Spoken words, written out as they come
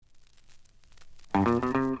Ah,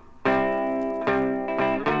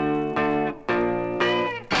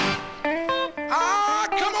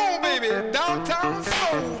 come on, baby, downtown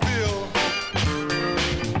Soulville.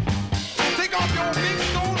 Take off your big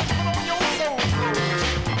stone and put on your soul clothes.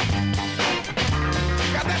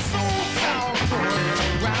 Got that soul sound going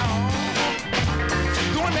around,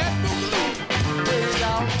 doing that boogaloo way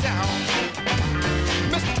downtown.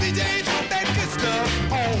 Mr. DJ, put that good stuff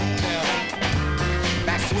on there.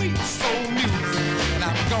 That sweet soul music, and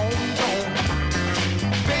I'm gone.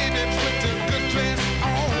 Baby, put the good dress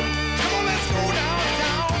on. Come on, let's go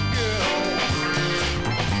downtown, girl.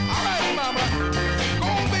 All right, mama, go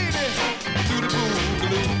on, baby, do the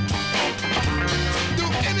boogaloo. Do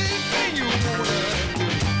anything you wanna do.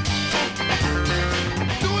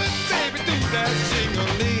 Do it, baby, do that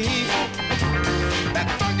jingling. That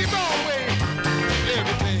funky Broadway,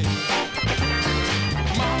 everything.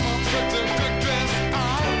 Mama, put the good dress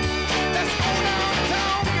on. Let's go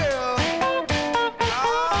downtown, girl.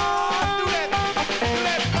 Ah, do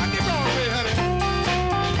that funky Broadway, honey.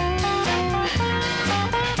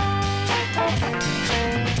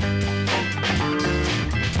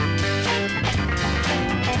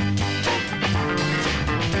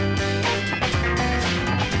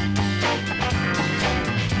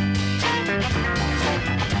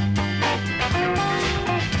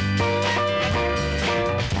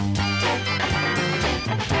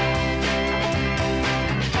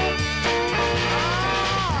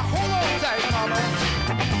 Ah, hold on tight, mama.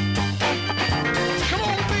 Come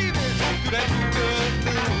on, baby, do that good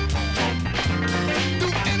thing. Do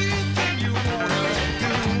anything you wanna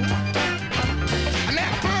do. And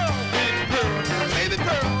that pearl, baby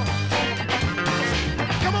pearl.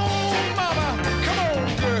 Come on, mama, come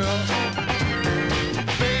on, girl.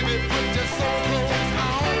 Baby, put your soul clothes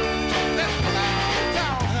on. Let's go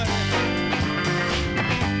downtown, honey.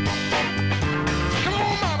 Come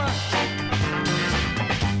on, mama.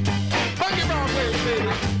 Funky Broadway,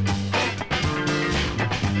 baby.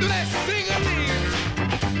 Do that sing-a-ling.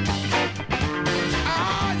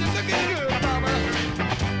 Ah, you're looking good, mama.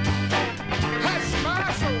 Hush my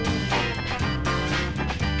soul.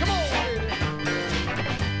 Come on, baby.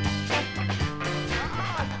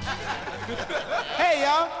 Hey,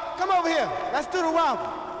 y'all, come over here. Let's do the rumble.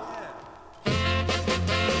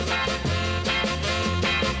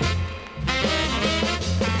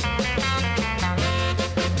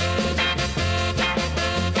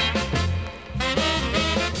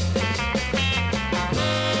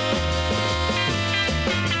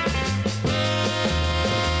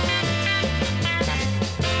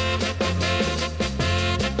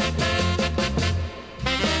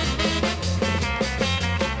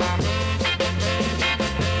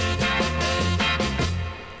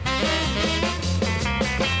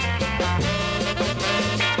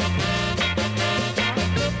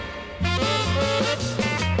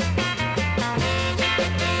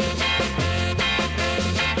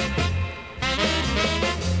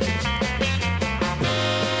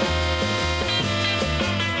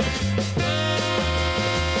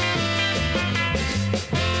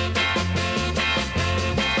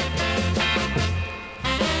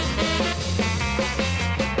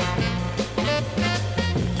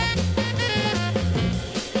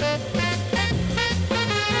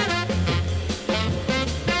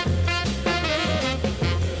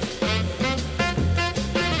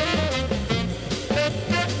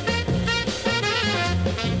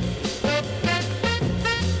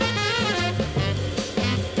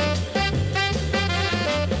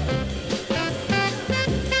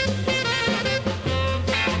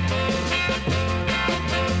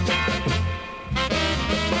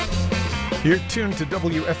 You're tuned to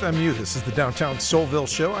WFMU. This is the Downtown Soulville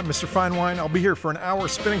Show. I'm Mr. Finewine. I'll be here for an hour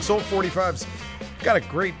spinning Soul 45s. Got a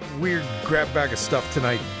great, weird grab bag of stuff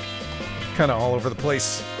tonight. Kind of all over the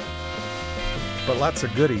place. But lots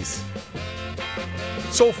of goodies.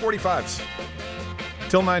 Soul 45s.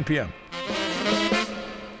 Till 9 p.m.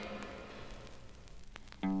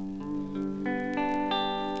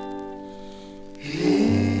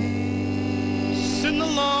 Sitting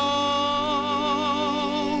alone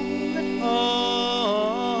at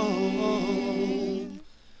home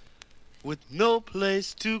with no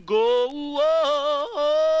place to go.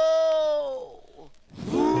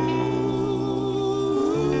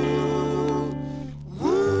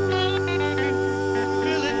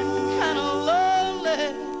 Feeling kinda lonely.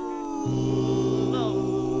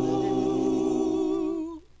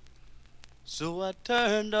 So I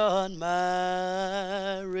turned on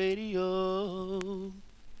my radio.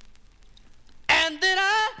 And then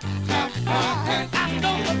I stomped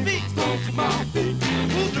my feet,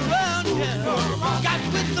 moved around here, got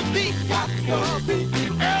with the beat.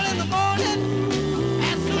 Early in the morning,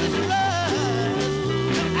 as soon as you rise,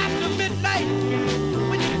 till after midnight,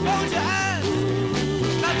 when you close your eyes.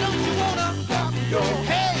 Now don't you wanna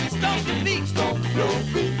hey, stomp your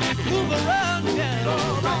feet, move around, yeah,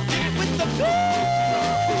 with the beat.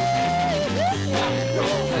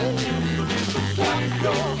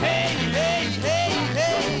 Hey, hey, hey,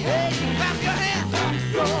 hey, hey, clap your hands.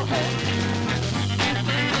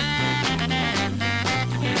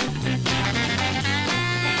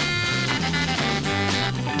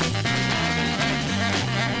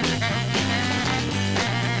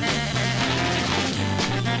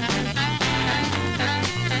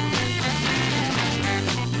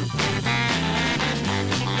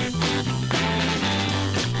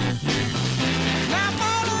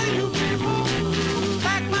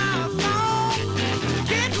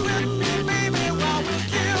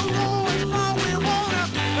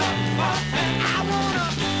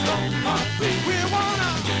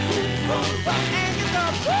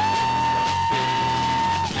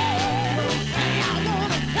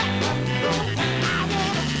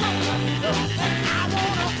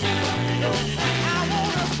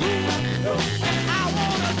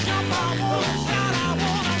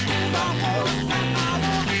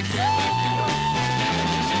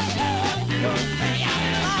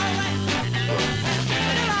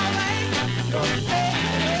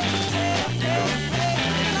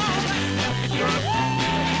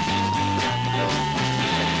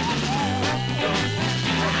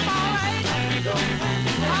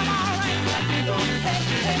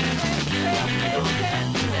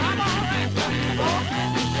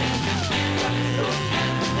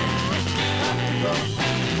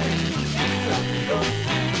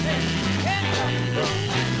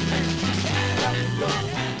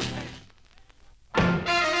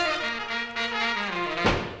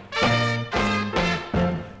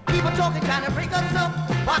 People talking, trying to break us up.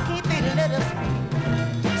 Why can't they let us be?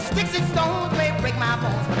 Sticks and stones may break my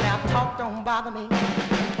bones, but now talk don't bother me.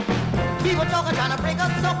 People talking, trying to break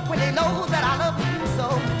us up when they know that I love you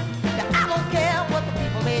so. That I don't care what the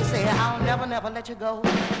people may say. I'll never, never let you go.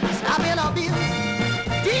 I've been abused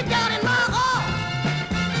deep down in my heart.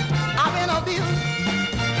 I've been abused.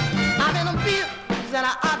 I've been abused and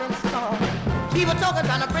I've been scorned. People talking,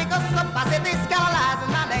 trying to break us up. I said they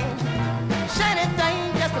scandalizing my name. Shiny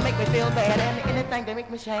thing just to make me feel bad, and anything to make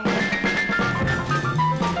me shame.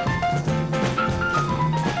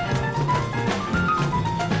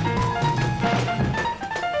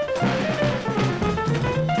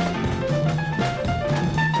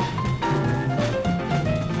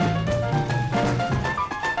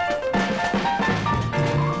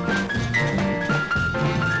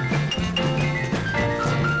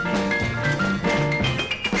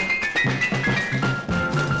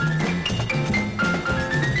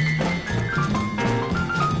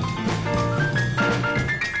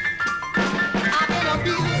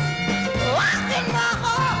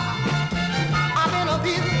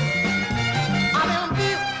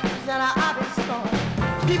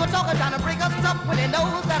 People talking, trying to break us up when they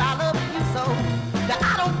know that I love you so. That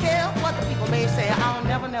I don't care what the people may say, I'll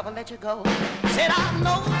never, never let you go. Said I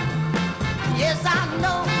know, yes I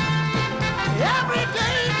know. Every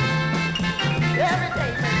day,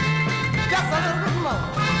 just a little bit more.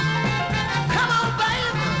 Come on,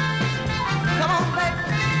 baby,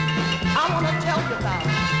 I wanna tell you about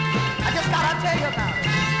it. I just gotta tell you about it.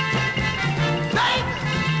 Baby,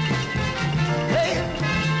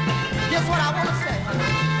 here's what I wanna say.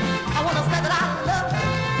 I wanna say that I love you.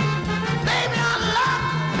 Baby, I love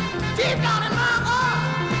you. Deep down in my heart,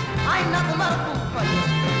 I ain't nothing but a fool for you.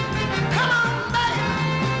 Come on, baby.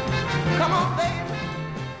 Come on, baby.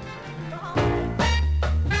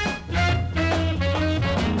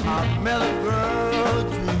 I met a girl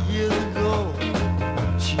 2 years ago.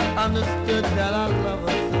 She understood that I love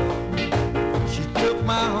her so. She took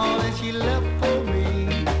my heart and she left for me.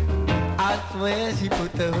 I swear she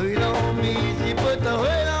put the hurt on me. She put the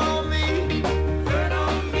hurt on me.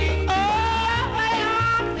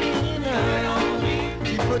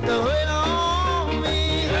 Put the hurt on me.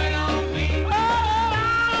 Oh,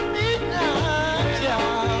 I need now,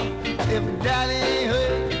 child. If daddy ain't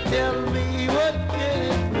hurt, tell me what can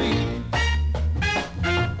it be?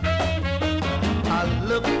 I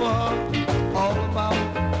look for her all about.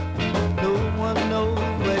 No one knows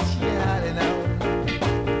where she hiding out.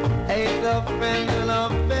 Ain't a friend in her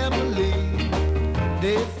family.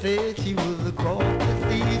 They said she was across the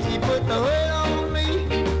sea. She put the hurt on me.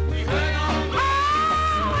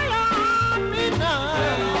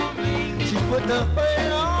 Put the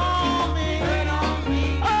hurt on me.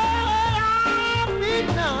 Oh, on me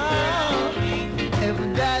now. If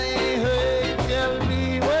daddy ain't hurt.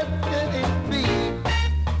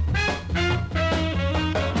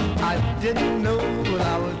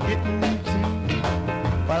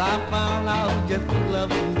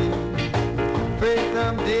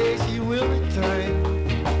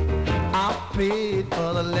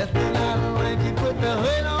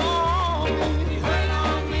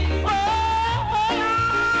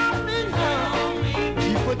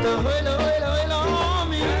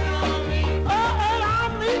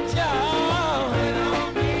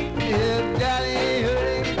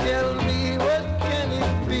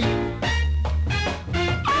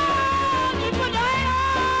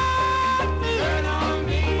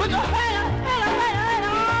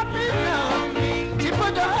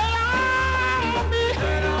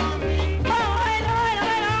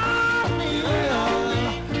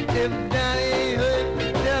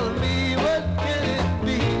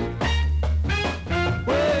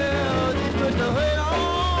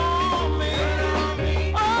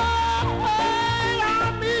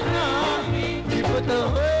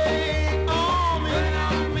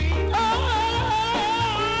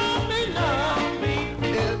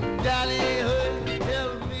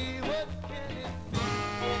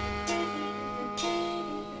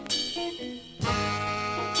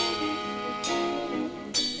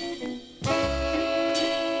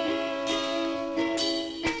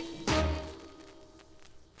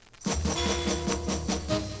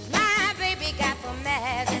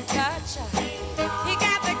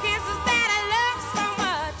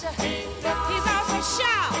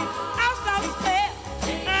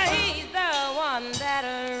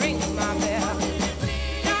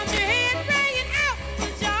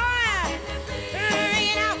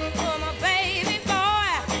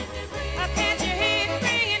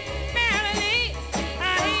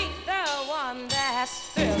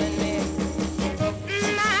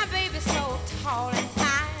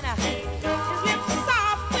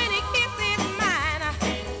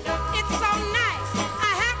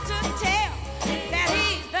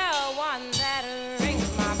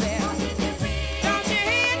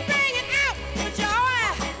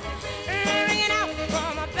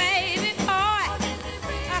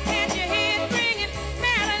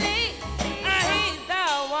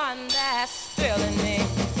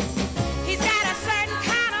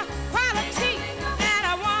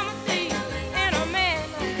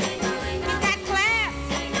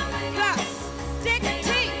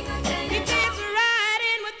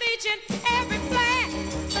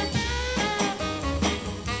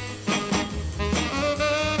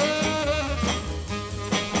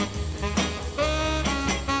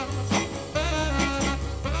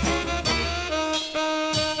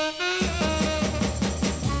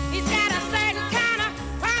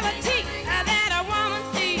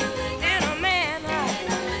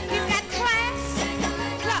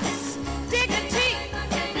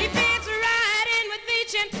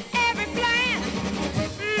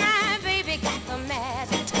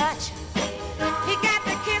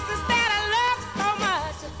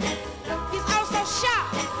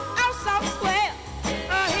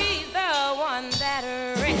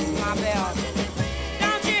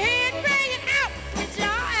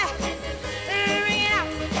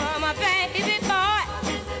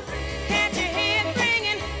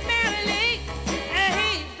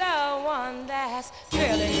 grass,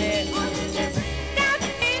 trailing it. Got the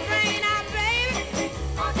heat rain out, baby.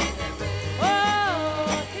 Oh,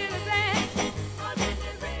 till it rains. Oh,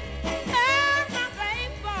 my baby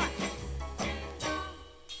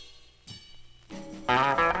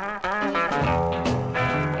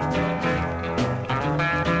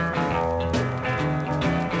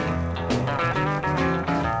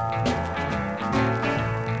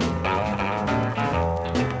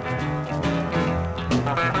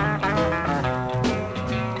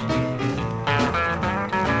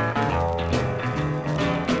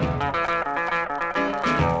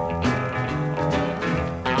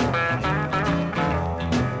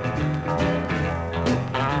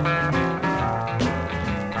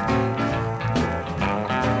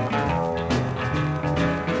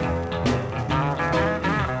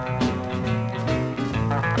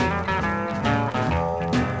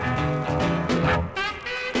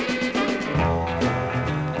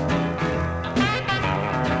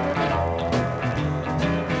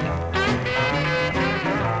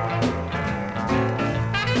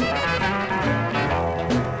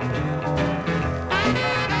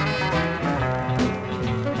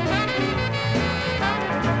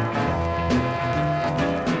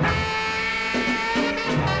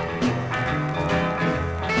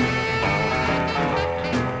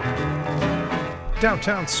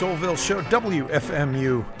Downtown Soulville Show,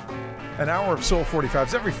 WFMU. An hour of Soul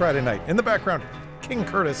 45s every Friday night. In the background, King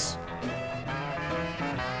Curtis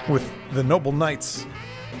with the Noble Knights.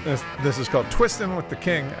 This is called Twistin' with the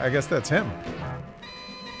King. I guess that's him.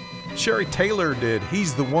 Sherry Taylor did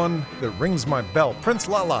He's the One That Rings My Bell. Prince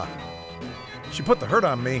Lala. She Put the Hurt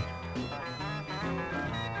on Me.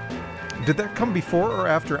 Did that come before or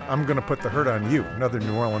after I'm Gonna Put the Hurt on You? Another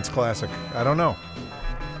New Orleans classic. I don't know.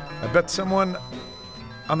 I bet someone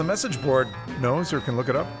on the message board knows or can look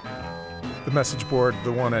it up. The message board,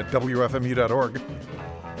 the one at WFMU.org.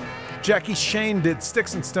 Jackie Shane did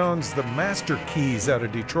Sticks and Stones, the Master Keys out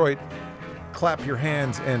of Detroit. Clap Your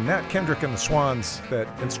Hands, and Nat Kendrick and the Swans, that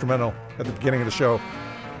instrumental at the beginning of the show.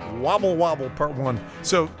 Wobble Wobble Part 1.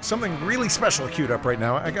 So something really special queued up right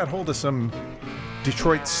now. I got hold of some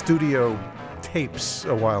Detroit studio tapes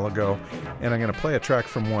a while ago, and I'm going to play a track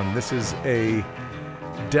from one. This is a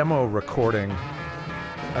demo recording.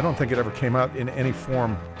 I don't think it ever came out in any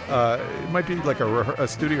form. It might be like a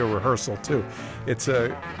studio rehearsal too. It's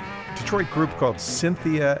a Detroit group called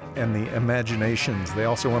Cynthia and the Imaginations. They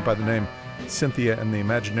also went by the name Cynthia and the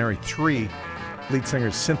Imaginary 3. Lead singer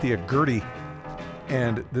is Cynthia Gertie.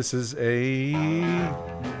 And this is a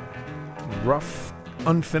rough,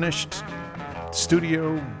 unfinished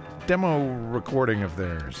studio demo recording of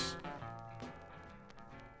theirs.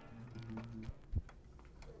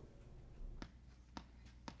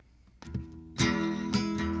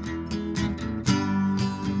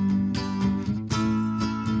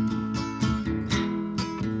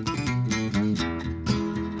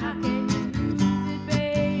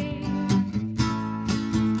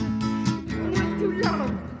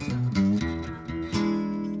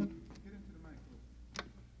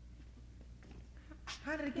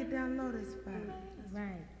 How did it get down low this far?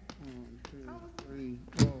 Right. 1, 2, 3,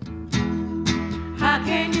 4. How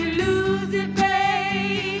can you lose it,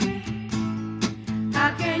 babe?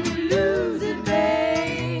 How can you lose it,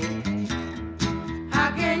 babe?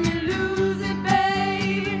 How can you lose it,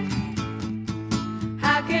 babe?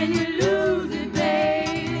 How can you lose it,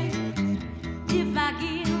 babe? If I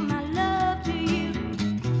give my love to you,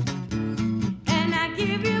 and I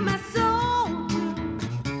give you my soul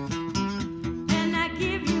too, and I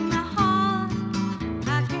give you my heart,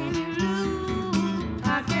 how can you lose?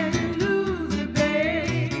 How can you lose it,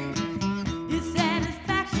 babe?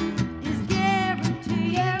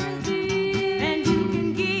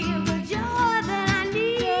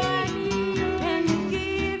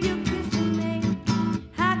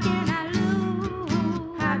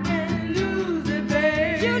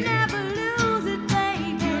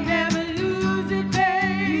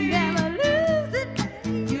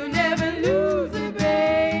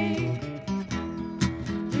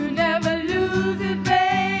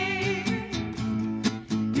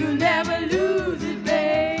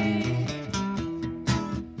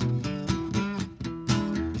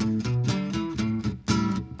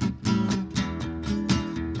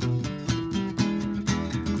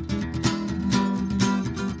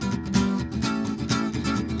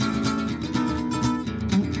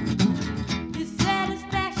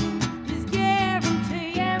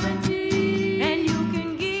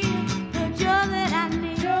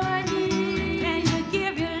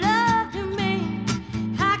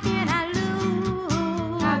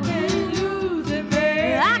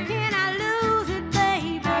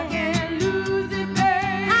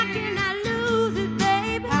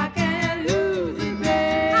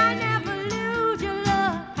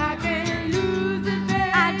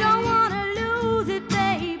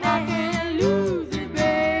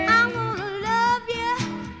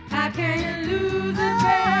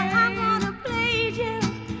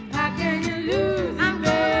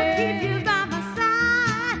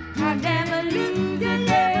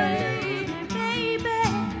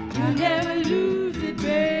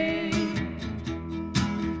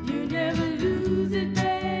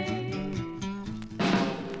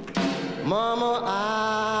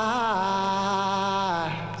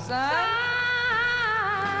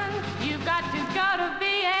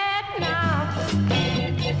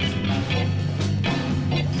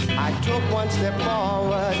 took one step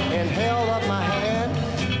forward and held up my hand.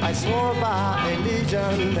 I swore by a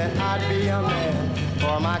legion that I'd be a man.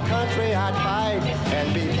 For my country I'd fight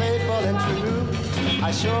and be faithful and true.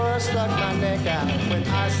 I sure stuck my neck out when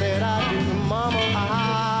I said I do. Mama,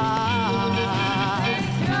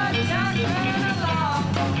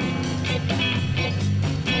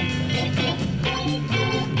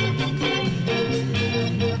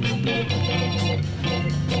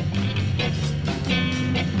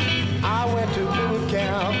 I went to boot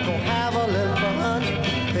camp to have a little fun.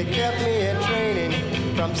 They kept me in training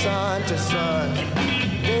from sun to sun.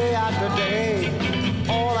 Day after day,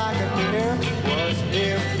 all I could hear was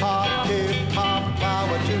hip-hop,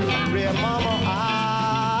 power to real mama.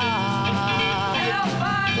 Help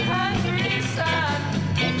my country, son.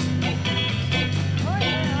 Oh,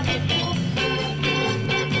 yeah.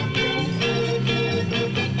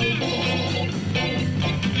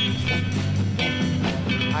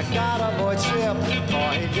 I got aboard ship for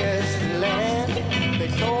a distant land. They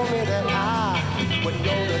told me that I would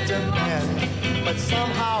go to Japan, but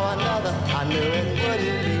somehow or another I knew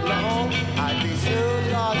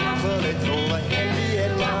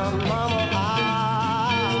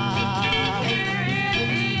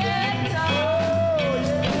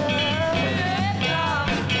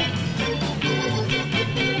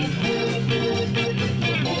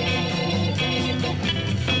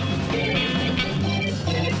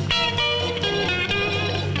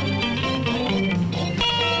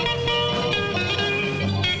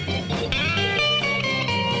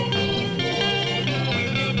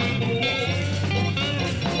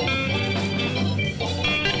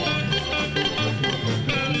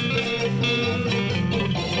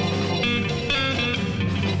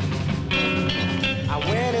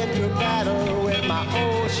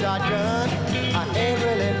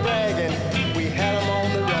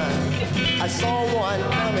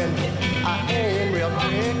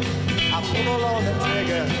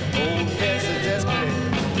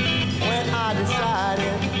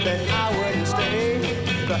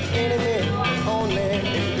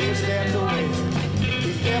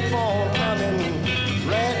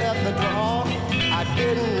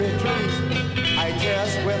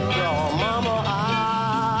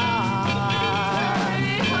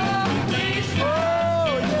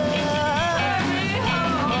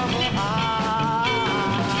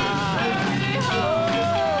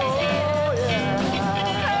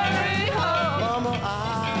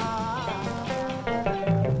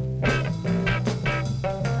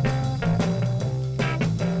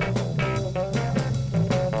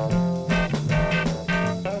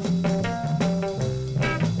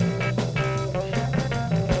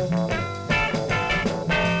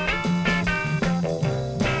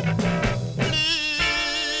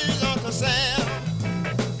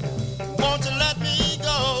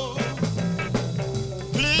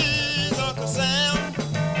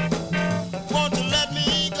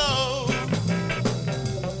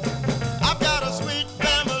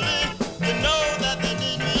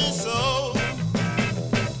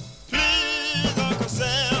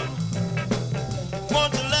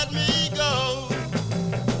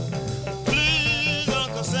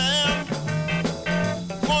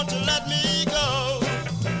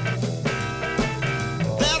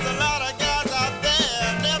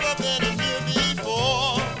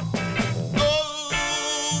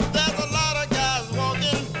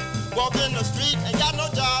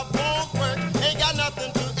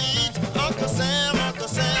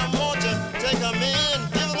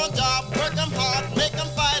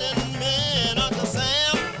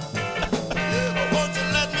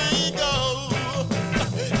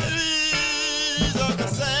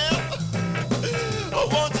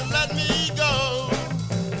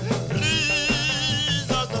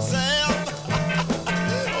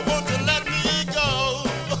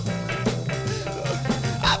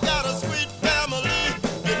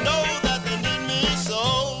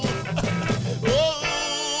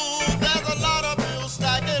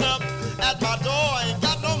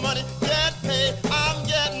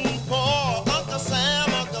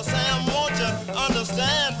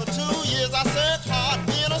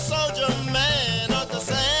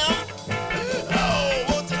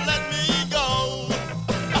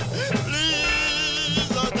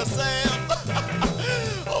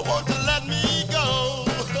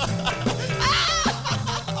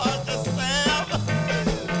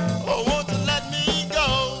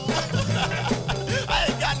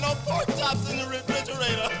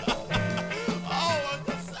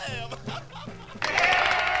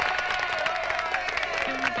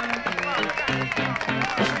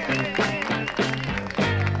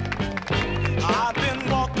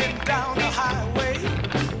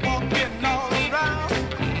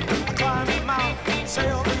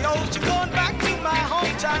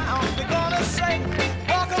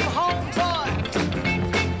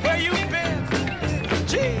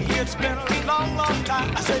Gee, it's been a long, long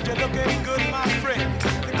time. I said you're looking good, my friend.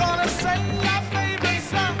 They're gonna say our favorite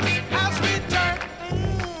song as we turn.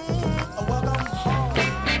 Welcome home.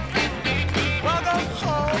 Welcome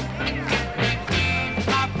home.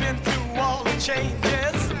 I've been through all the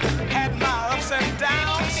changes, had my ups and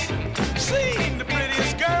downs, seen the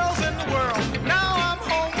prettiest girls in the world. Now I'm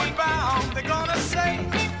homeward bound. They're gonna say,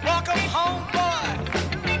 welcome home, boy.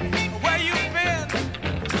 Where you been?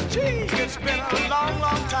 Gee, it's been a long,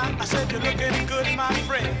 long time. I said you're looking good, my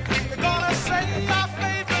friend. They're gonna say our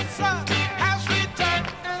favorite son has returned.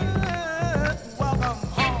 Welcome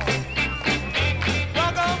home.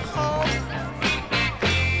 Welcome home.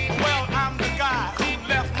 Well, I'm the guy who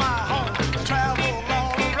left my home to travel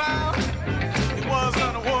all around. It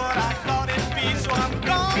wasn't what I thought it'd be, so I'm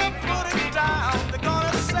gonna put it down. They're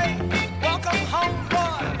gonna say, welcome home,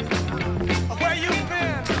 boy. Where you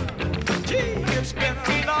been? Gee, it's been a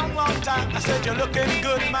long, long time. I said you're looking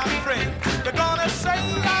good, my friend. They're gonna say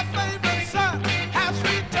our favorite son has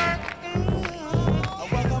returned.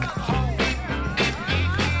 Welcome home.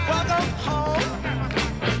 Welcome home.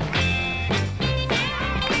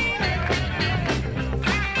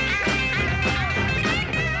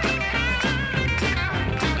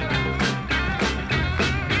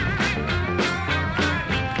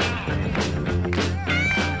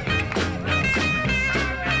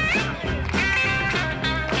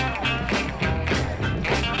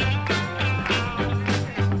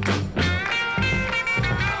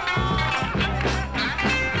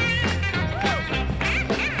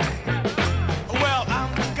 Well,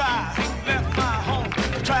 I'm the guy who left my home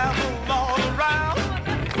to travel all around.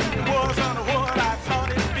 It wasn't what I thought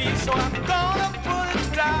it'd be, so I'm gonna put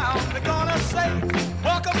it down. They're gonna say,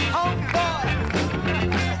 welcome home, boy.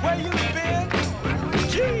 Where you been?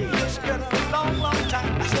 Gee, it's been a long, long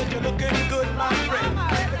time. I said you're looking good, my friend.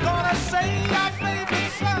 They're gonna say our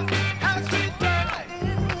favorite son has returned.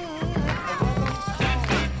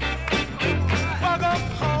 Welcome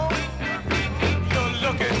home. You're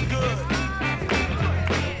looking good.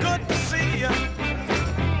 Good to see you.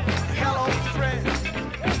 Hello, friend.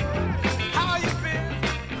 How you been?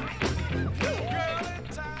 Girl in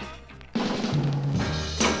town.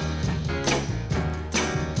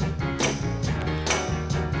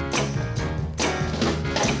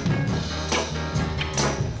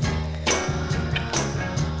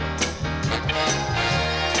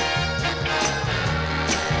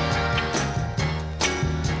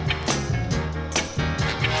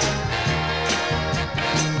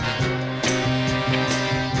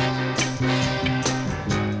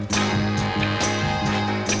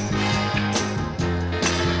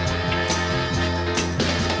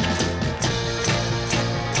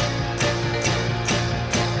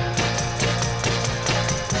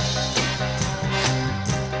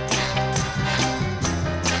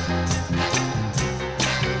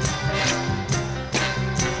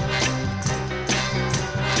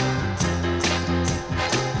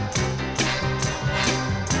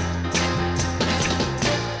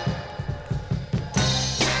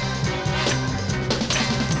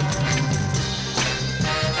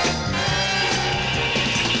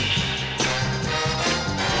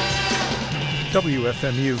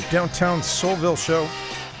 WFMU Downtown Soulville Show.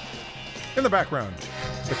 In the background,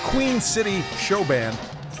 the Queen City Show Band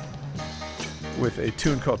with a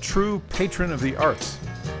tune called True Patron of the Arts.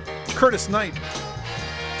 Curtis Knight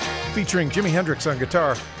featuring Jimi Hendrix on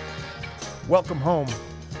guitar. Welcome Home.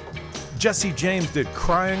 Jesse James did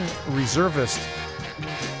Crying Reservist.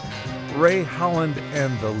 Ray Holland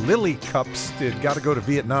and the Lily Cups did Gotta Go to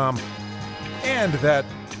Vietnam. And that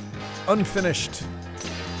unfinished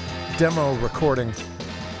demo recording,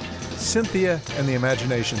 Cynthia and the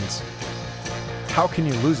Imaginations. How Can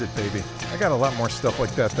You Lose It, Baby? I got a lot more stuff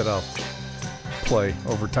like that I'll play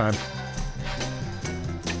over time.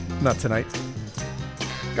 Not tonight.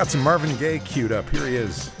 Got some Marvin Gaye queued up. Here he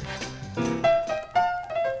is. Come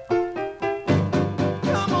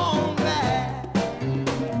on back.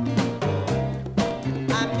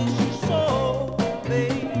 I miss you so,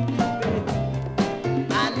 baby.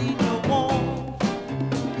 I need your warmth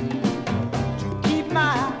to keep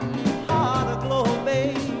my heart aglow,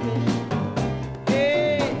 baby.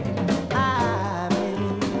 Hey,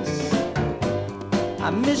 I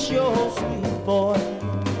miss your sweet voice.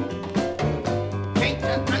 Can't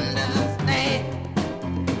you understand?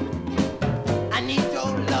 I need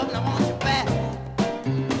your love and I want you back.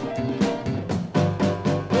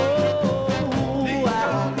 Oh,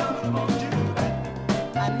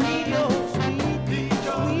 I need your sweet,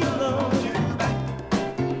 sweet love.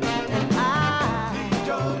 And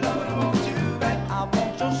I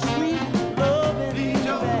want your sweet love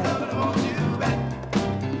and back.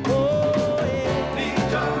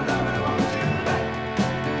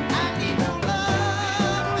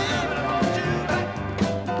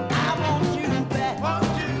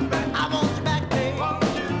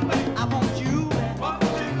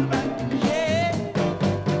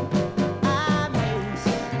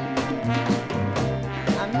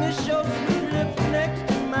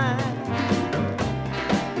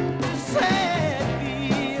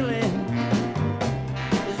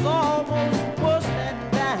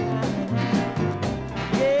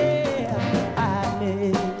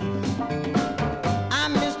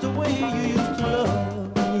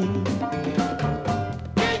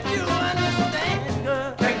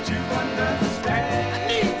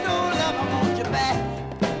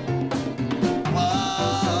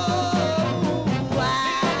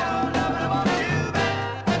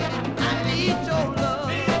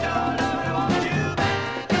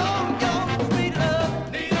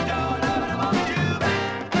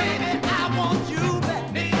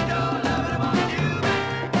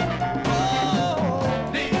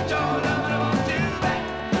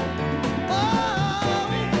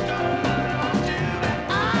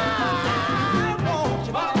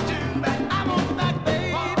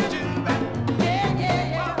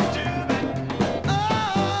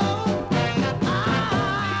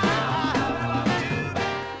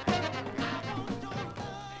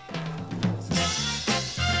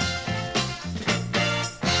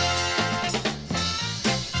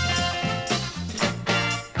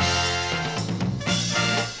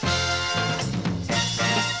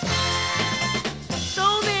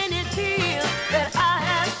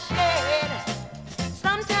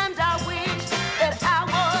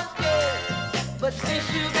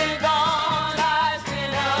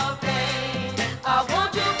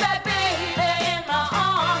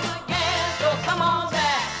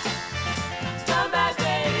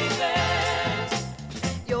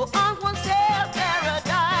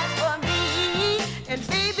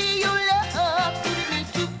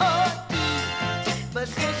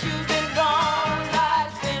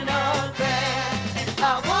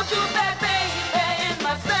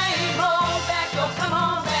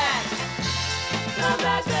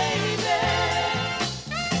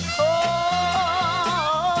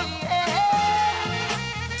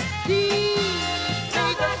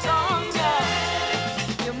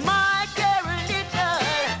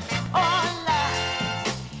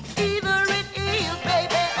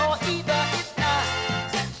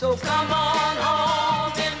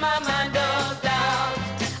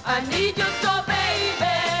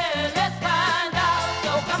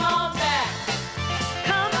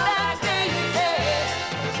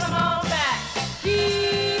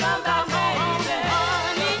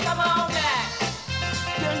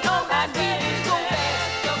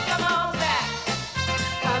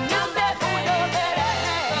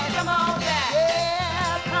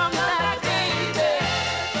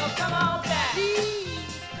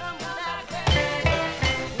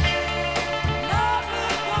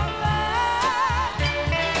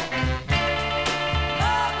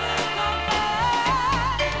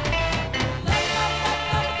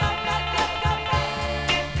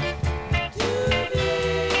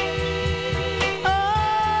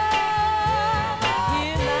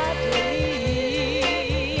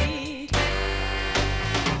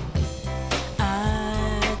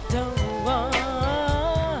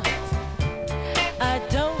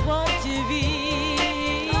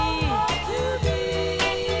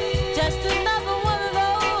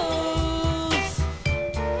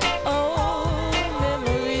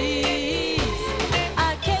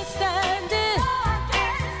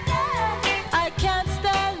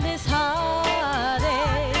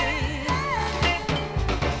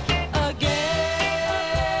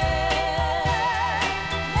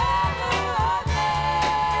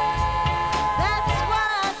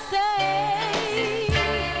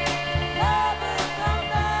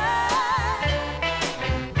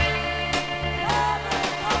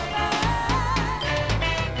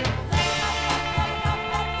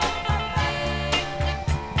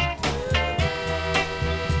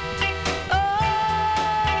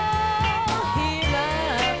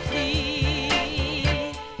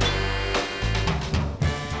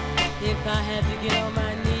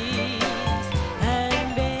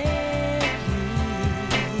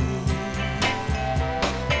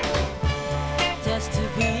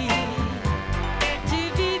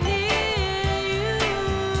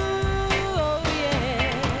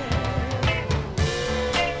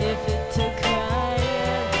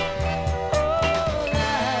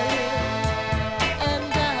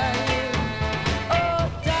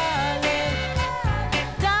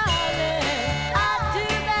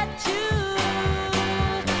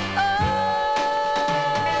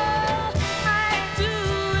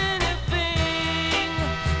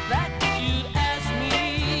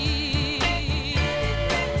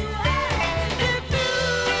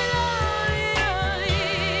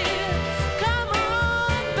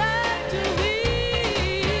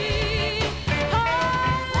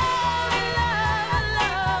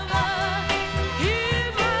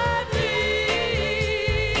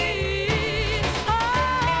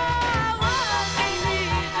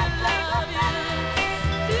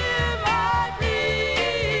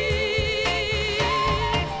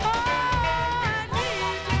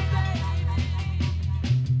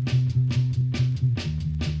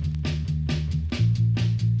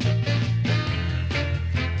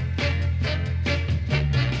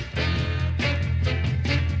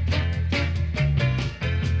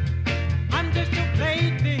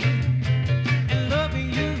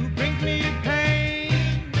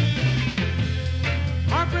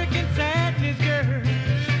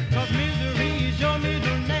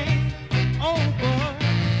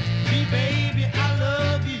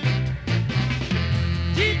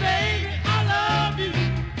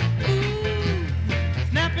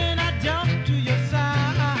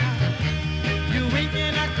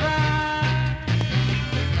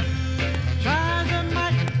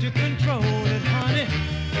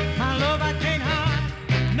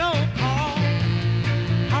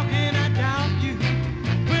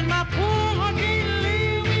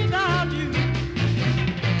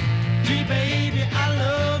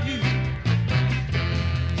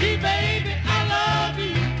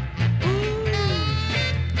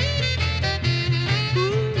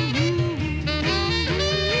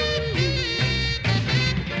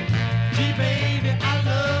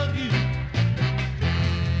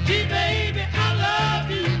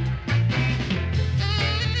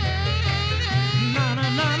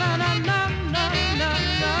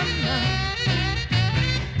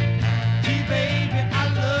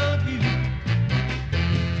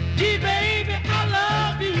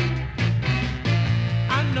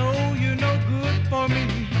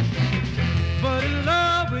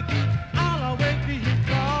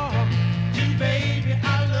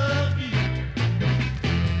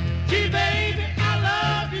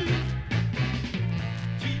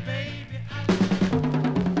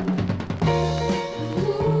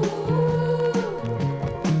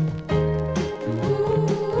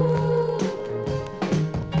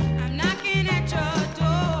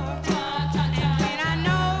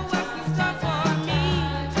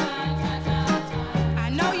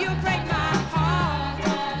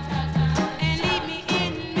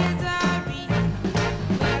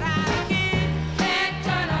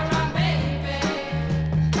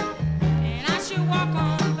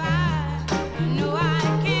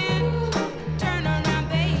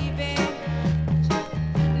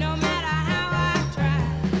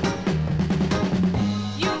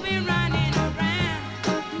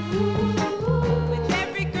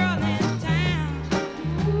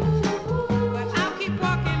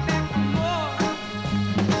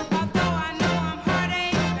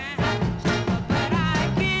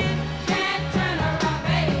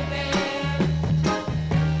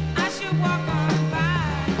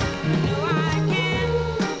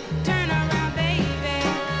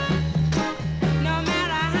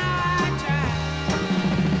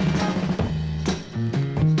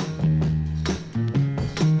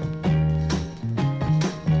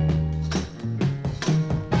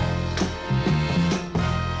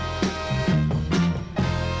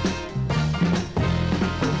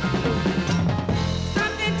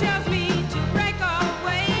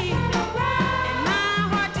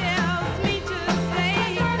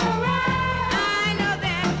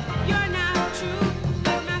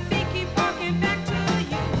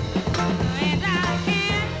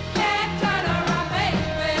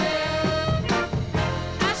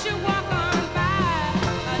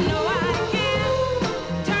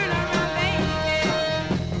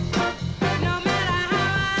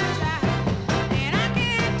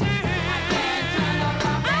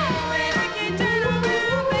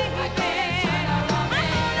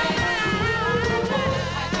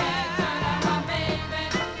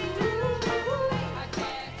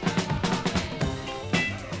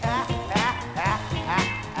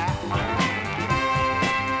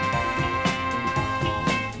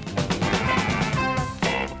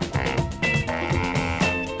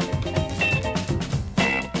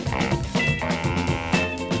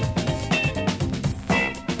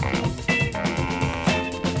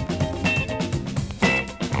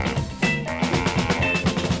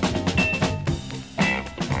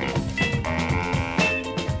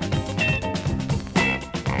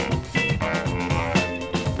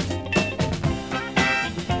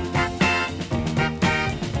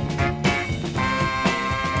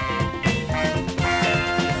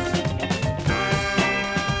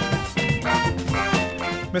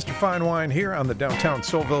 Mr. Fine Wine here on the Downtown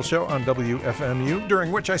Soulville Show on WFMU,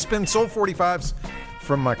 during which I spin Soul 45s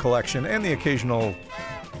from my collection and the occasional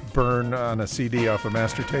burn on a CD off a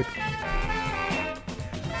master tape.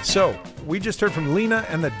 So, we just heard from Lena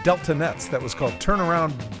and the Delta Nets. That was called Turn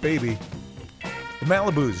Around Baby. The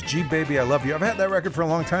Malibus, Gee Baby, I Love You. I've had that record for a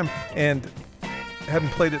long time and hadn't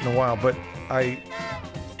played it in a while, but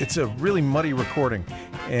it's a really muddy recording.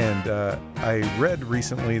 And I read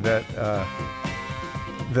recently that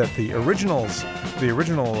the original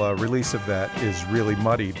release of that is really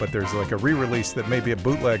muddy, but there's like a re-release that may be a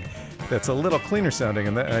bootleg that's a little cleaner sounding,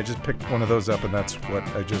 and I just picked one of those up, and that's what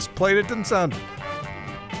I just played. It didn't sound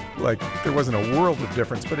like there wasn't a world of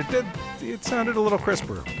difference, but it sounded a little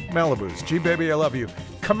crisper. Malibus, Gee Baby, I Love You.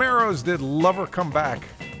 Camaros did Lover Come Back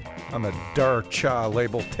on the Dar Cha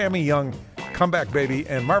label. Tammy Young, Come Back Baby,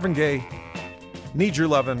 and Marvin Gaye, Need Your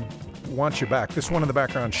Lovin', Want You Back. This one in the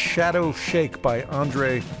background, Shadow Shake by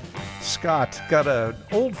Andre Scott. Got an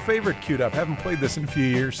old favorite queued up. Haven't played this in a few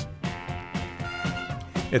years.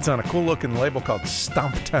 It's on a cool looking label called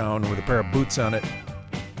Stomp Town with a pair of boots on it,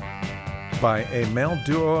 by a male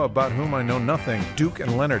duo about whom I know nothing. Duke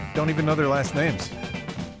and Leonard. Don't even know their last names.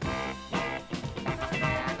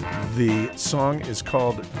 The song is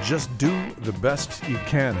called Just Do the Best You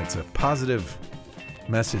Can. It's a positive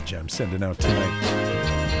message I'm sending out tonight.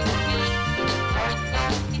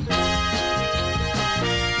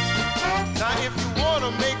 Now if you want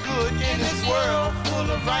to make good in this world full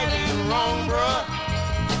of right and wrong, bruh,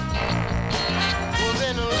 well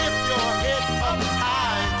then lift your head up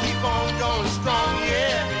high and keep on going strong,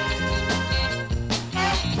 yeah.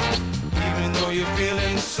 Even though you're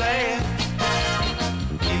feeling sad,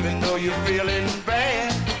 even though you're feeling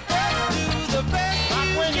bad, do the best.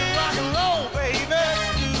 Like when you rock and roll, baby,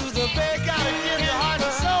 do the best. Gotta give your heart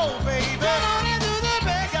and soul, baby. Do the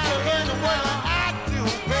best. Gotta learn the way like I do,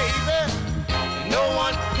 baby. No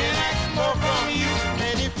one can ask more from you.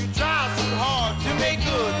 And if you try too hard to make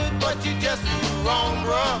good, but you just do wrong,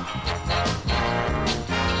 bruh,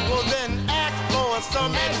 well then ask for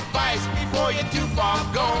some advice before you're too far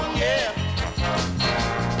gone, yeah.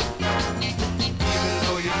 Even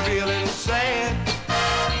though you're feeling sad,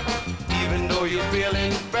 even though you're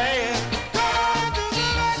feeling bad,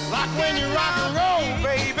 like when you rock and roll,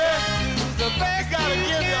 baby, do the best. Gotta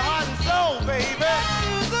give your heart and soul, baby.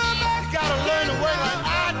 Do the best. Gotta learn to work like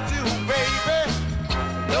I do, baby.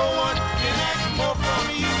 No one can ask more from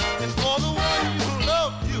you than for the one who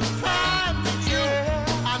loves you. Time to you.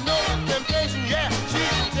 I know the temptation, yeah,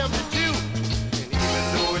 she's tempted you. And even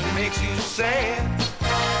though it makes you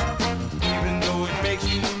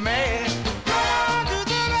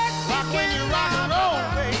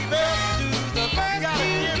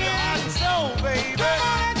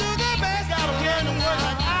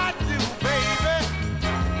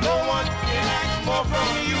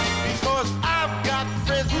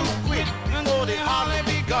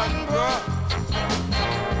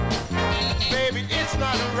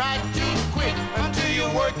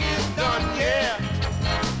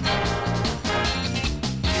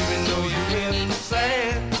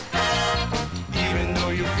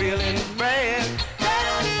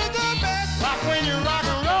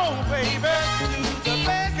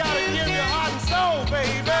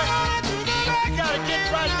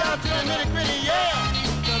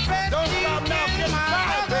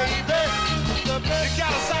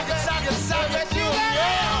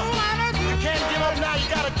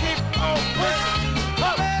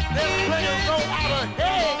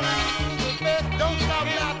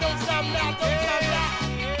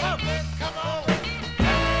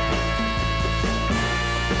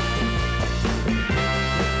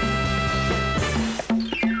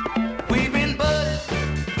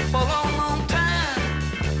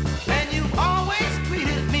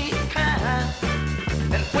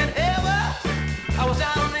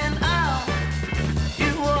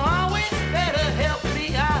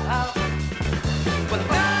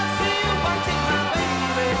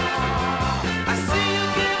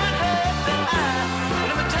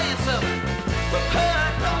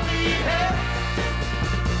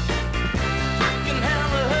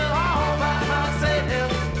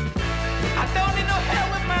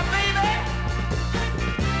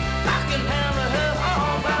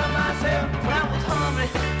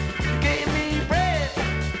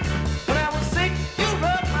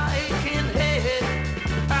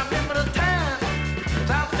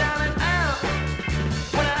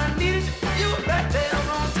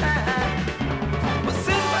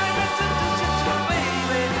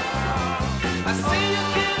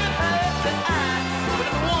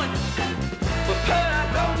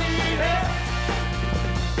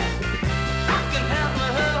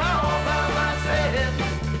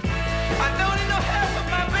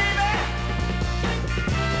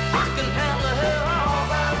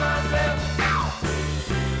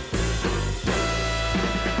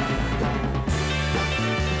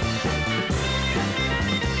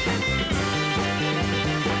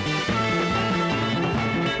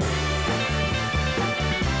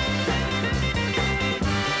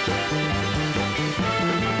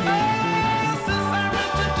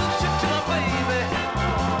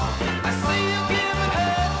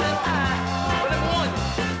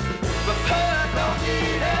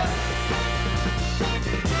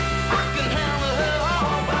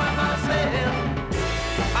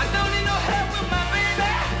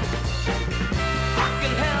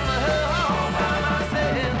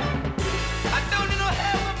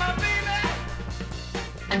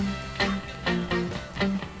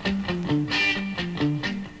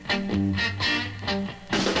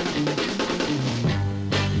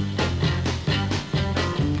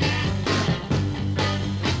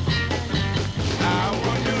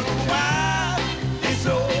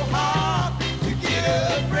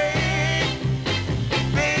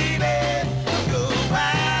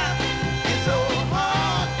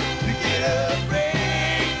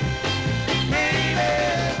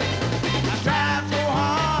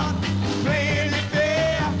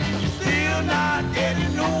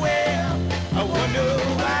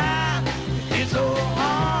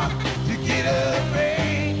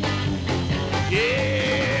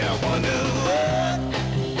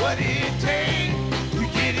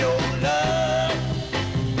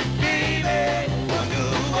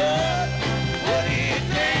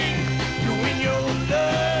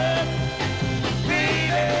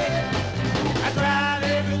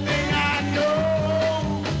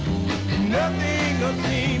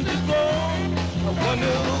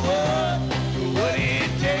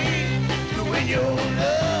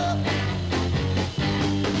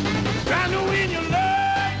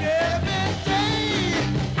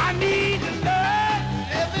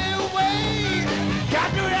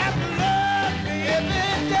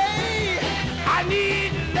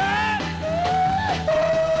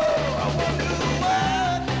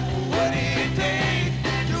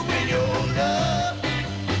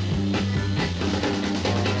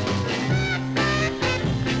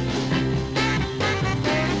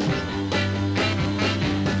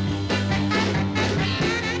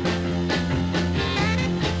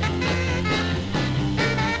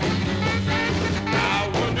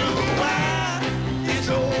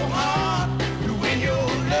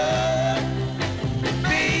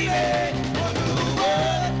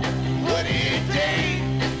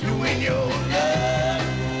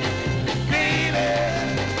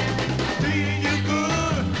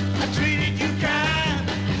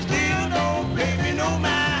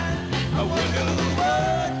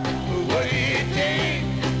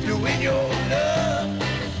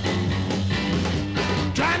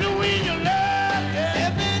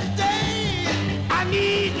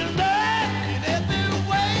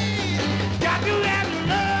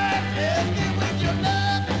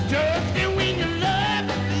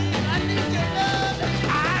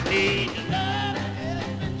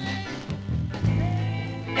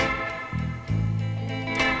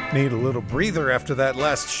Need a little breather after that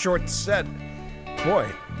last short set. Boy.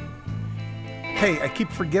 Hey, I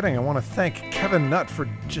keep forgetting I want to thank Kevin Nutt for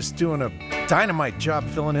just doing a dynamite job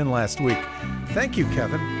filling in last week. Thank you,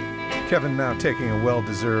 Kevin. Kevin now taking a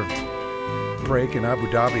well-deserved break in Abu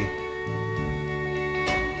Dhabi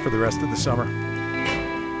for the rest of the summer.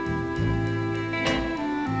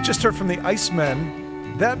 Just heard from the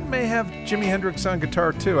Icemen. That may have Jimi Hendrix on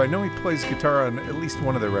guitar too. I know he plays guitar on at least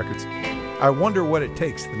one of their records. I Wonder What It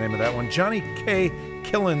Takes, the name of that one. Johnny K.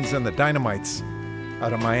 Killens and the Dynamites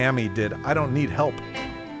out of Miami did I Don't Need Help.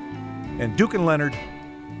 And Duke and Leonard,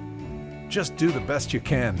 Just Do the Best You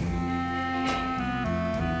Can.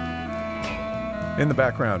 In the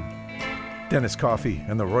background, Dennis Coffey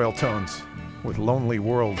and the Royal Tones with Lonely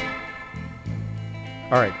World.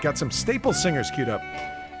 All right, got some Staple Singers queued up.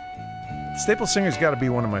 Staple Singer's got to be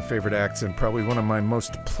one of my favorite acts and probably one of my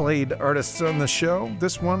most played artists on the show.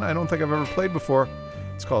 This one I don't think I've ever played before.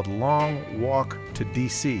 It's called Long Walk to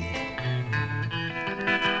D.C.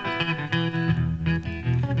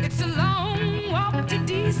 It's a long walk to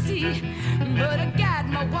D.C., but I got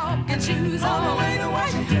my walking shoes on the way to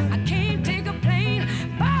Washington. I can't take a plane,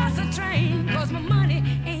 bus or train, 'cause my money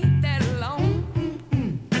ain't that long.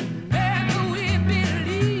 Baby, we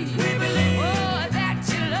believe, oh, that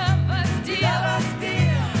you love us still.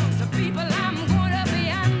 So people, I'm gonna be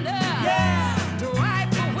under, to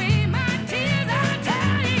wipe away my tears. I'll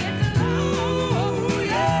tell you it's a long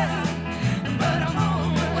walk, but I'm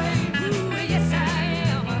on my way. Ooh, yes I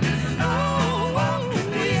am. Long walk to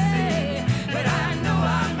D.C., but I know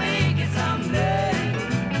I'll make it someday.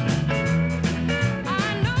 I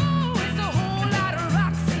know it's a whole lot of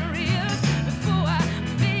rocks and reels before I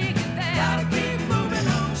make it there. Gotta keep moving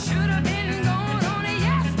on. Should have been gone on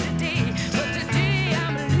yesterday, but today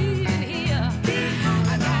I'm leaving here.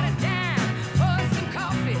 I got a dime for some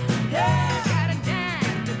coffee. Got a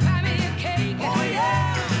dime to buy me a cake.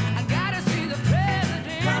 I gotta see the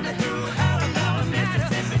president. Coming through Alabama,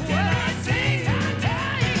 Mississippi, Tennessee. I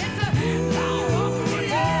tell you it's a long walk to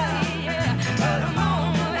D.C., but I'm on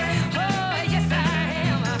my way. Oh, yes I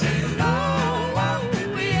am. Long walk,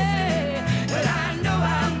 but I know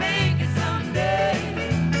I'll make it someday.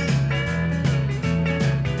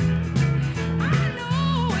 I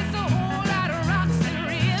know it's a whole lot of rocks and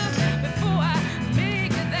reels before I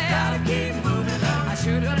make it there. Gotta keep moving on. I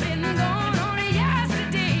should have been gone on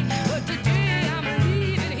yesterday, but today I'm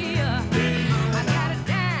leaving here. I got a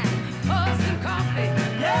dime for some coffee.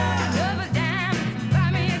 Another dime, buy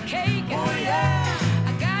me a cake. I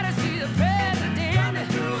gotta see the president. Coming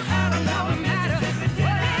through Alabama, Mississippi,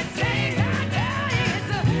 Tennessee. I tell you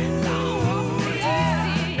it's a long walk to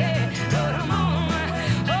D.C., but I'm on my.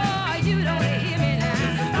 Oh, you don't hear me now.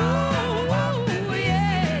 Oh,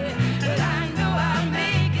 but I know I'll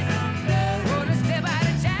make it someday. Gonna step out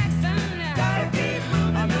of Jackson, gotta keep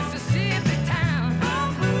moving, Mississippi town. I'm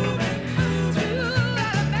moving through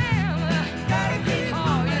Alabama, gotta keep moving.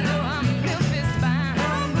 Oh, you know I'm Memphis bound.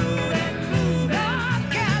 I'm moving North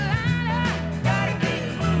Carolina, gotta keep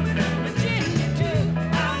moving. Virginia too.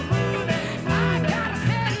 I'm moving. I gotta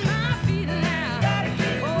set my feet now. Gotta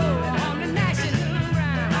keep on the national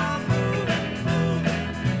ground. I'm moving.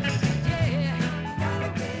 Yeah, gotta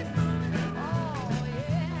keep moving. Oh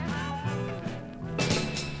yeah.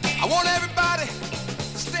 I want everybody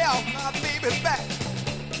to stay off my baby's back.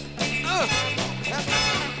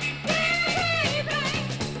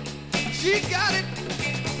 She got it,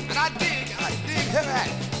 and I dig her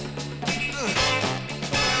act.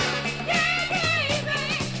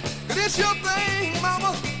 But it's your thing,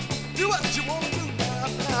 mama. Do what you want to do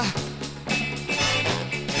now.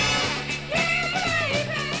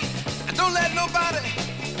 And don't let nobody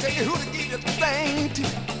tell you who to give your thing to.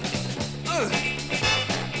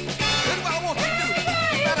 That's what I want you to do.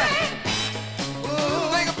 You better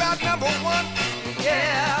think about number one.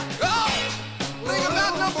 Oh, think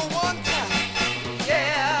about number one.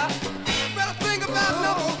 Better think about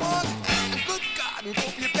number one. And good God, and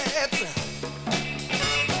hope you're bad.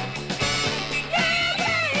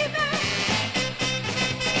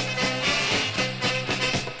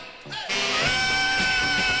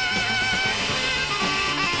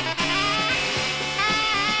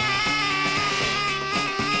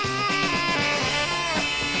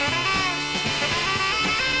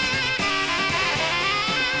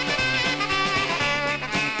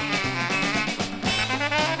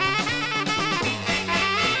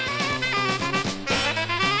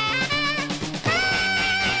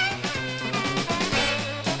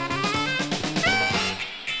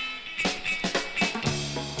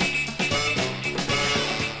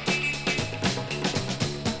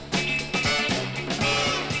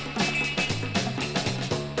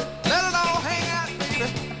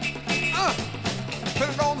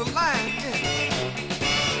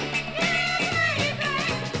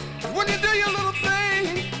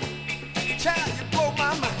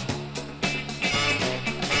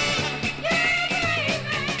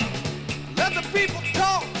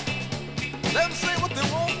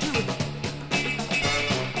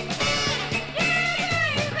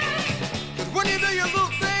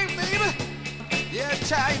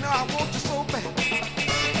 child, you know I want you so bad.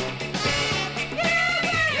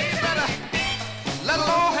 You better let it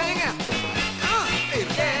all hang out.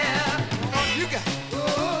 Baby. Yeah. You got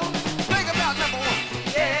think about number one.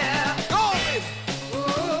 Yeah. Go on, baby.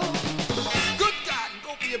 Good God, go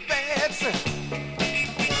for your bad self.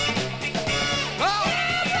 Oh,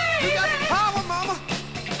 you got the power, mama.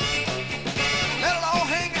 Let it all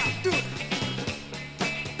hang out. Do it.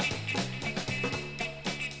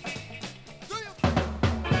 Do you?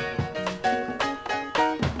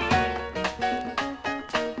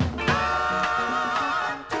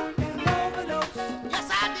 Yes,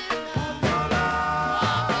 I did.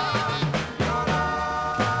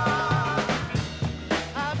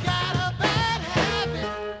 I've got a bad habit.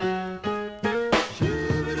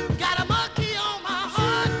 Got a monkey on my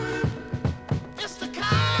heart. It's the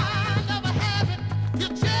kind of a habit you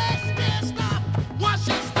just can't stop. Once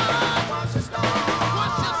you start, once you start.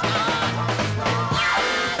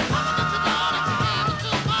 I'ma get you down and hand it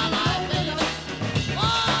to my life, baby.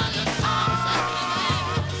 Oh, you're so sexy,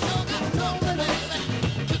 so good, so baby.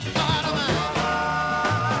 Just part of mine.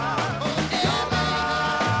 Oh, yeah, baby.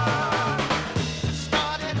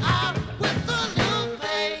 Started out with the little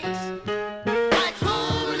things, like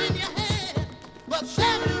holding your hand, but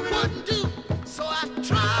that wouldn't do. So I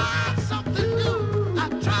tried something new. I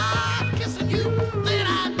tried kissing you. Then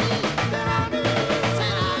I knew. Said I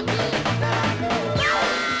knew.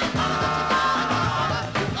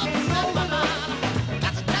 Upset my mind.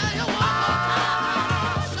 Got to tell you one more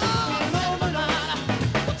time. So upset my mind.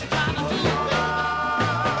 What you trying to do, baby?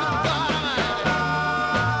 Good God Almighty.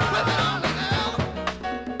 Whip it on me, girl.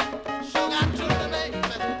 Sure got to me,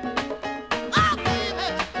 baby. Oh, baby.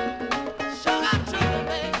 Sure got to me,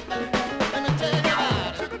 baby. Let me tell you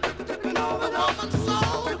about it. A woman's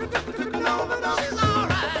soul. She's all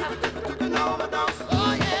right.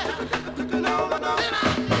 Oh, yeah. Then I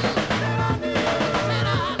knew. Said I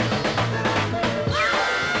knew.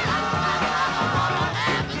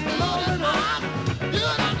 Half is loaded on.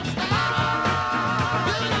 You'd understand.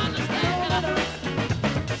 You'd understand.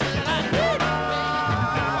 Said I knew, baby.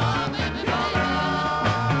 Oh, baby, baby.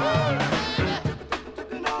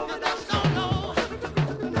 You just don't know.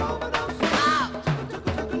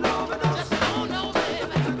 Just don't know,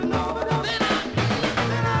 baby.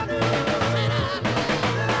 Then I knew. Said I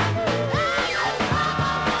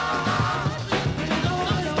knew.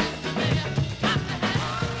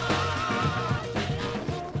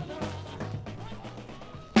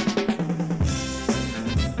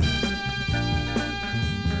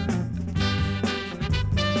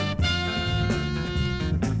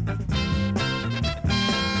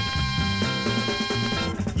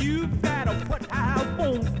 You've got what I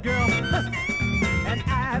want, girl, and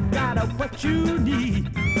I've got what you need.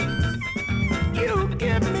 You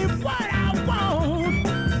give me what I want,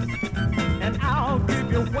 and I'll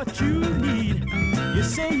give you what you need. You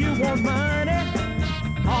say you want money,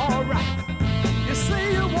 all right. You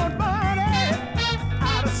say you want money,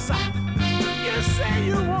 out of sight. You say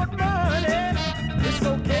you want money, it's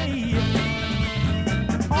okay.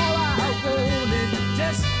 All I want is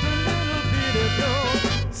just a little bit of your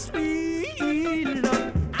sweet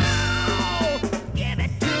love. Oh, give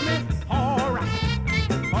it to me, all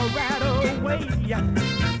right away.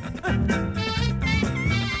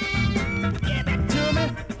 Give it to me,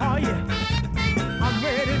 oh yeah. I'm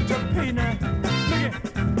ready to pay now. Look at,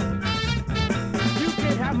 you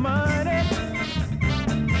can have money.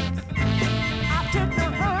 I took the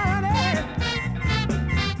honey.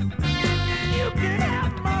 You can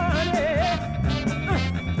have money.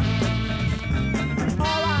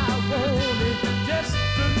 All I want is just a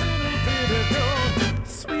little bit of your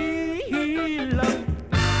sweet love.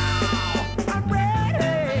 Oh, I'm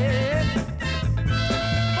ready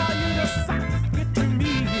for you to suck it to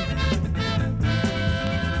me.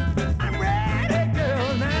 I'm ready,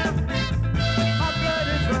 girl, now. My blood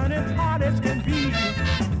is running hard as can be.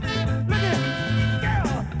 Look at me,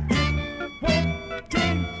 girl. You won't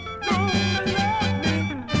take long to love me.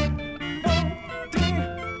 Won't take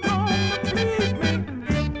long to please me.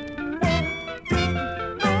 Won't take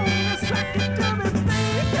long to suck it to me,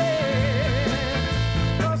 baby.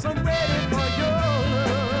 'Cause I'm ready for your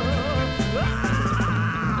love.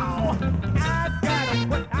 Oh, I've got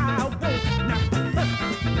what I want now.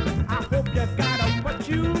 I hope you got what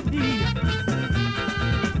you need.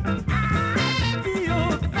 I feel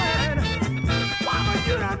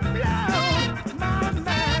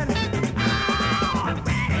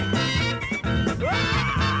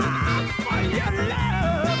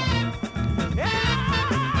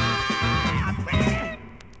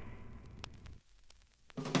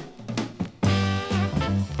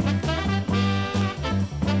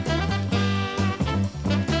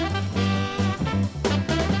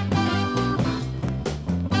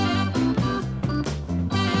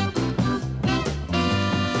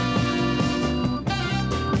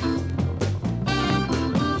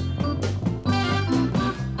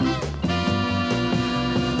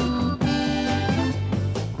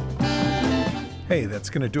Hey, that's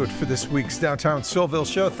going to do it for this week's Downtown Soulville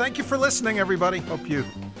show. Thank you for listening, everybody. Hope you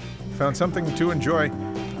found something to enjoy.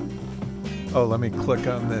 Oh, let me click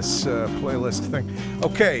on this playlist thing.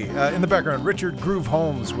 Okay, in the background, Richard Groove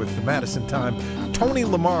Holmes with the Madison Time. Tony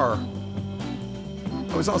Lamar.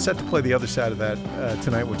 I was all set to play the other side of that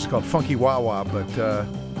tonight, which is called Funky Wah Wah, but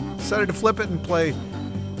decided to flip it and play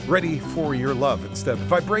Ready for Your Love instead. The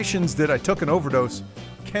Vibrations did I Took an Overdose.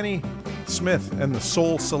 Kenny Smith and the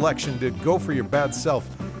Soul Selection did Go For Your Bad Self,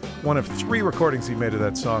 one of 3 recordings he made of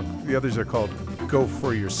that song. The others are called Go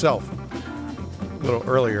For Yourself. A little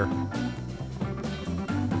earlier,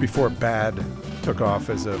 before bad took off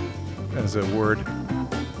as a word.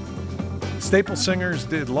 Staple Singers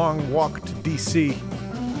did Long Walk to D.C.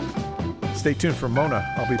 Stay tuned for Mona.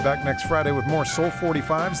 I'll be back next Friday with more Soul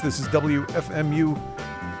 45s. This is WFMU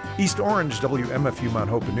East Orange, WMFU Mount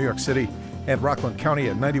Hope in New York City, and Rockland County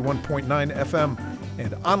at 91.9 FM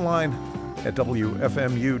and online at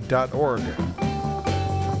WFMU.org.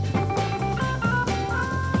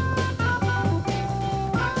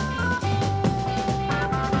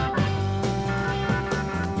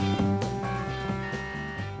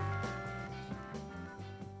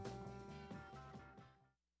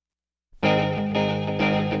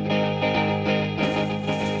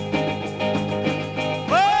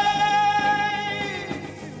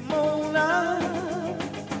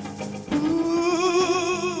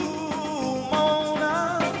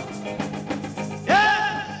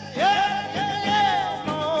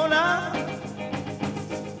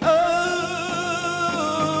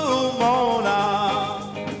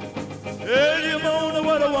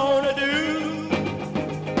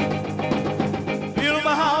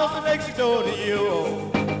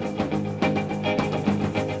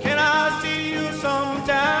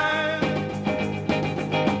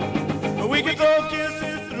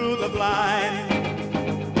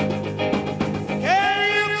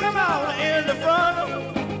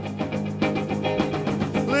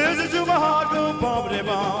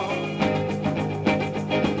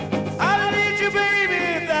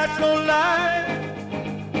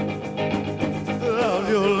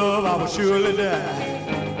 Surely die.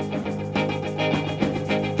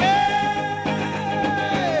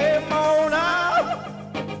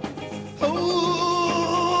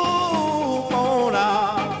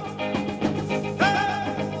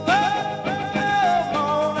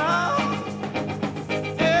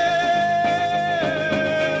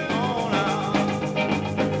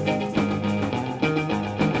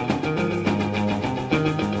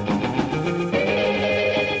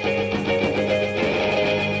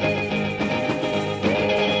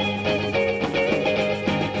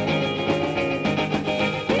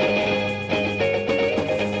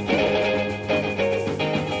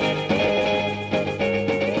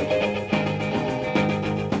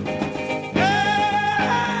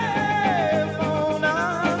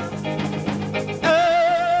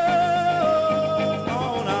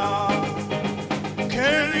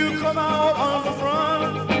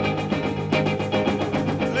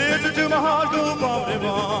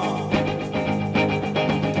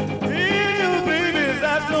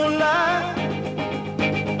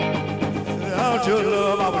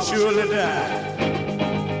 Surely die.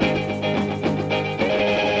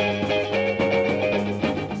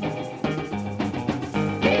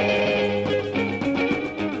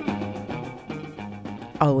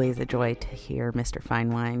 Always a joy to hear Mr.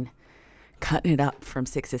 Finewine cutting it up from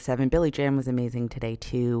 6 to 7. Billy Jam was amazing today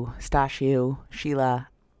too. Stashu, Sheila,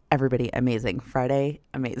 everybody amazing. Friday,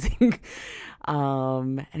 amazing.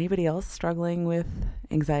 Anybody else struggling with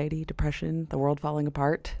anxiety, depression, the world falling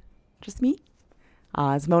apart? Just me?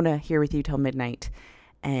 It's Mona here with you till midnight,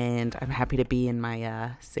 and I'm happy to be in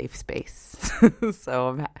my safe space. So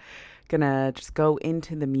I'm gonna just go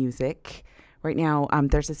into the music. Right now,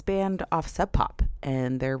 there's this band off Sub Pop,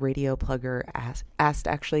 and their radio plugger asked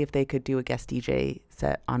actually if they could do a guest DJ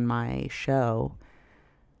set on my show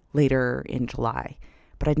later in July.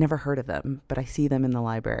 But I'd never heard of them, but I see them in the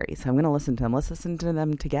library, so I'm going to listen to them. Let's listen to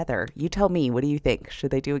them together. You tell me, what do you think?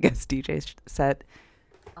 Should they do a guest DJ set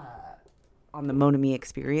on the Mona Me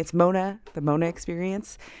Experience? The Mona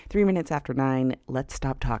Experience. 3 minutes after 9. Let's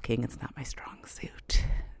stop talking. It's not my strong suit.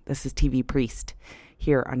 This is TV Priest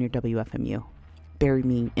here on your WFMU. Bury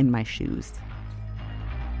me in my shoes.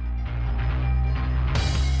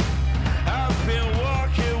 I've been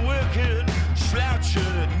walking wicked, slouching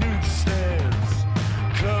at newsstands,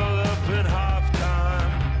 curled up in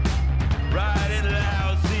halftime, writing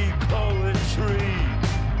lousy poetry.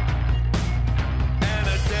 And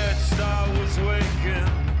a Death Star was waking,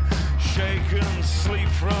 shaking sleep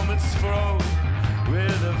from its throat,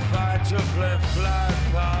 with a fighter left fly.